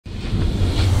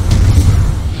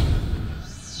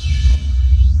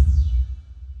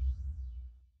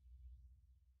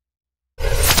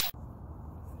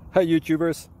Hi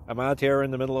YouTubers, I'm out here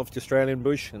in the middle of the Australian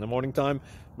bush in the morning time.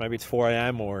 Maybe it's 4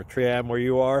 a.m. or 3 a.m. where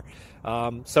you are.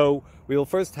 So we will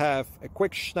first have a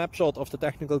quick snapshot of the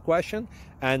technical question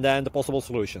and then the possible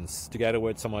solutions, together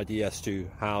with some ideas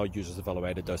to how users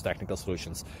evaluated those technical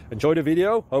solutions. Enjoy the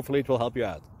video, hopefully it will help you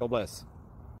out. God bless.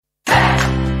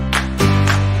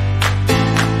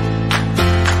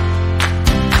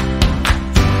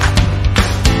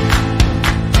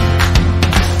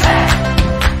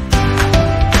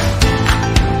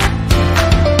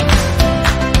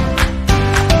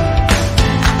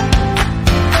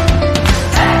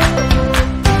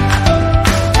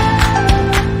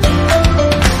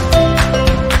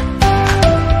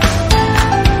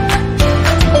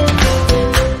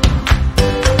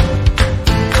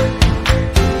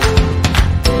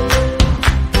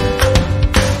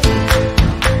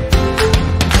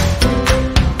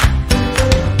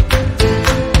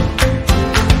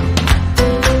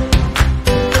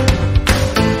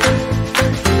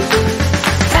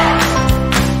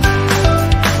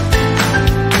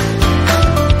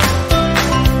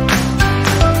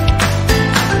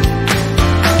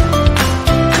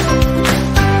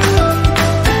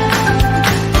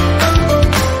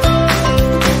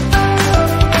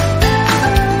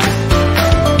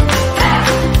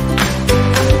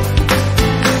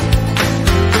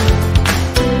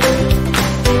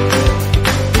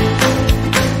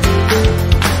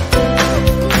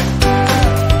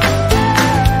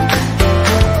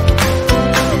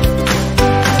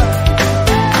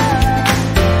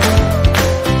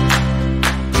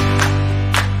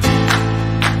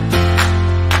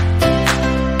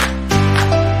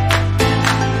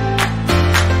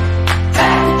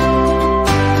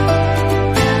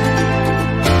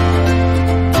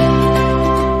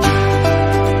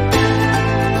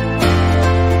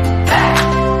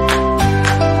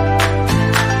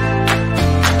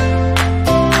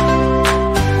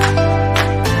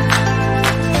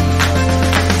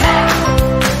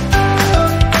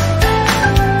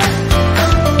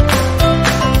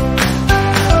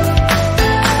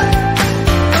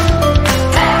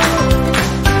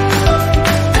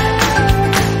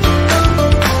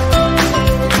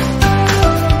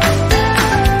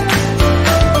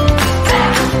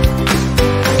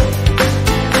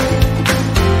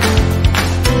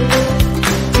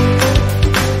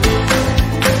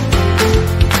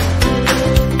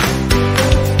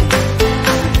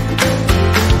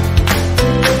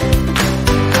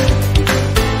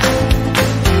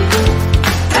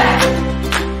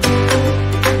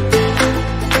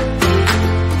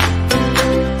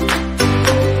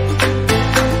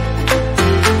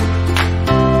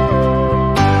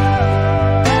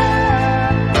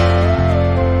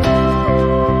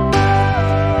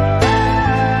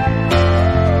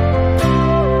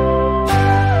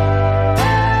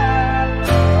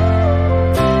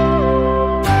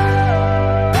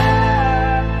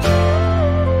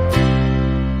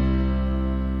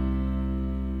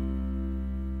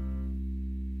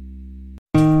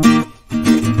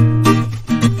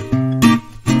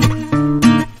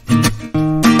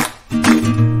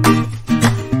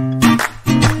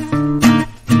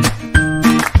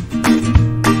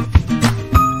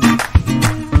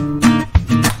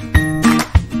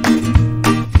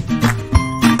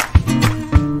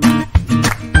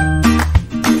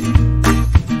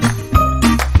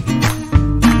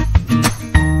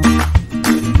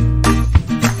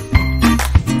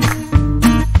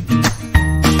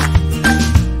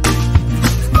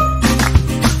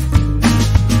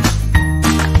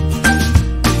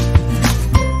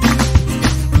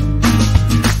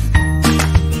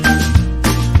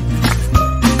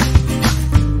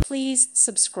 Please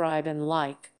subscribe and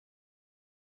like.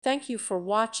 Thank you for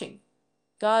watching.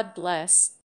 God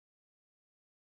bless.